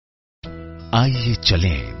आइए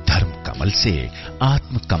चलें धर्म कमल से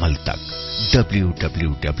आत्म कमल तक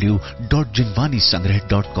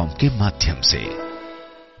www.jinwanisangrah.com के माध्यम से।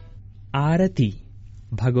 आरती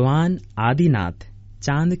भगवान आदिनाथ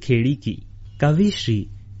चांदखेड़ी की, कवि श्री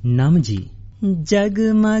नम जी।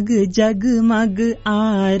 जगमग जगमग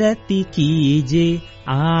आरती कीजे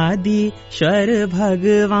आदिश्वर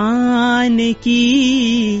भगवान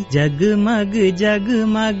की, जगमग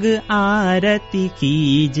जगमग आरती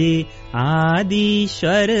कीजे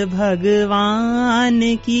आदिश्वर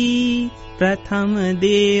भगवान की। प्रथम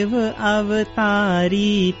देव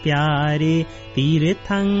अवतारी प्यारे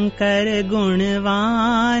तीर्थंकर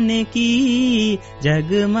गुणवान की,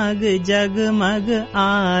 जगमग जगमग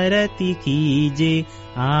आरती कीजे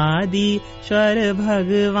आदिश्वर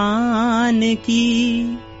भगवान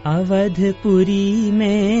की। अवधपुरी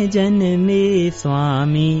में जन्मे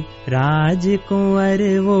स्वामी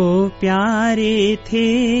राजकुंवर वो प्यारे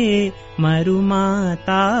थे,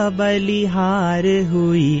 मरुमाता बलिहार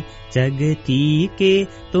हुई जगती के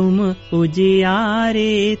तुम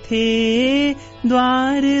उजियारे थे।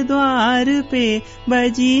 द्वार द्वार पे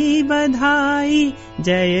बजी बधाई,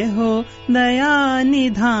 जय हो दया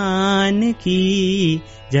निधान की,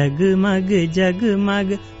 जगमग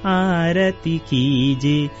जगमग आरती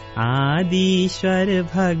कीजे आदिश्वर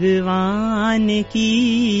भगवान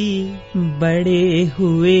की। बड़े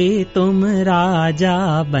हुए तुम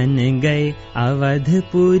राजा बन गए,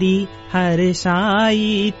 अवधपुरी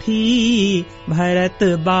हर्षाई थी, भरत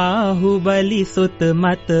बाहुबली सुत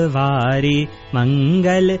मतवारे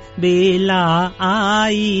मंगल बेला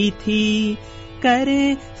आई थी।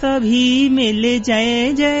 करे सभी मिल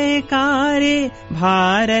जय जयकारे,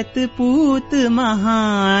 भारत पूत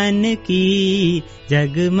महान की,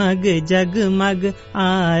 जगमग जगमग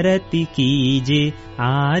आरती कीजे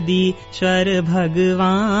आदिश्वर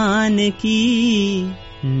भगवान की।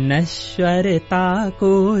 नश्वरता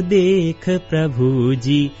को देख प्रभु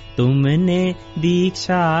जी तुमने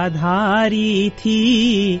दीक्षा धारी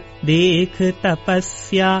थी, देख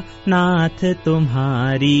तपस्या नाथ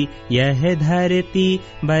तुम्हारी यह धरती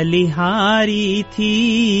बलिहारी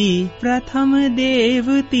थी। प्रथम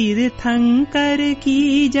देव तीर्थंकर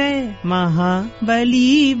की जय,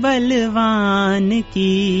 महाबली बलवान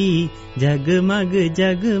की, जगमग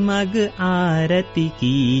जगमग आरती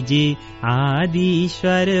कीजे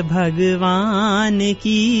आदिश्वर भगवान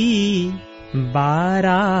की।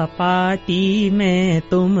 बारापाटी में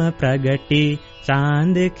तुम प्रगटे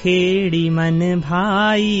चांदखेड़ी मन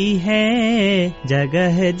भाई है,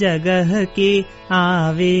 जगह जगह के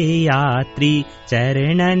आवे यात्री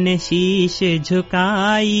चरणन शीश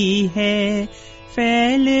झुकाई है।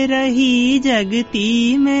 फैल रही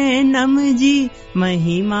जगती में नम जी,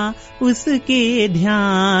 महिमा उसके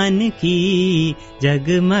ध्यान की,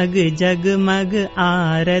 जगमग जगमग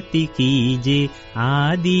आरती कीजे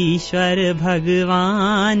आदिश्वर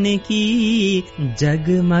भगवान की,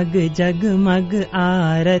 जगमग जगमग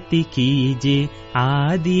आरती कीजे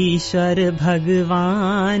आदिश्वर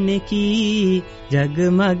भगवान की,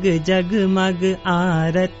 जगमग जगमग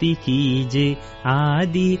आरती कीजे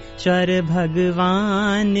आदिश्वर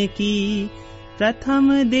भगवान की।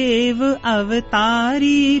 प्रथम देव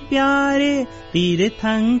अवतारी प्यारे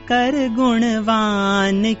तीर्थंकर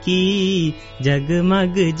गुणवान की,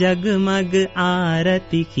 जगमग जगमग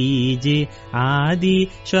आरती कीजे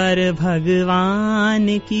आदिश्वर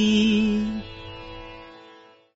भगवान की।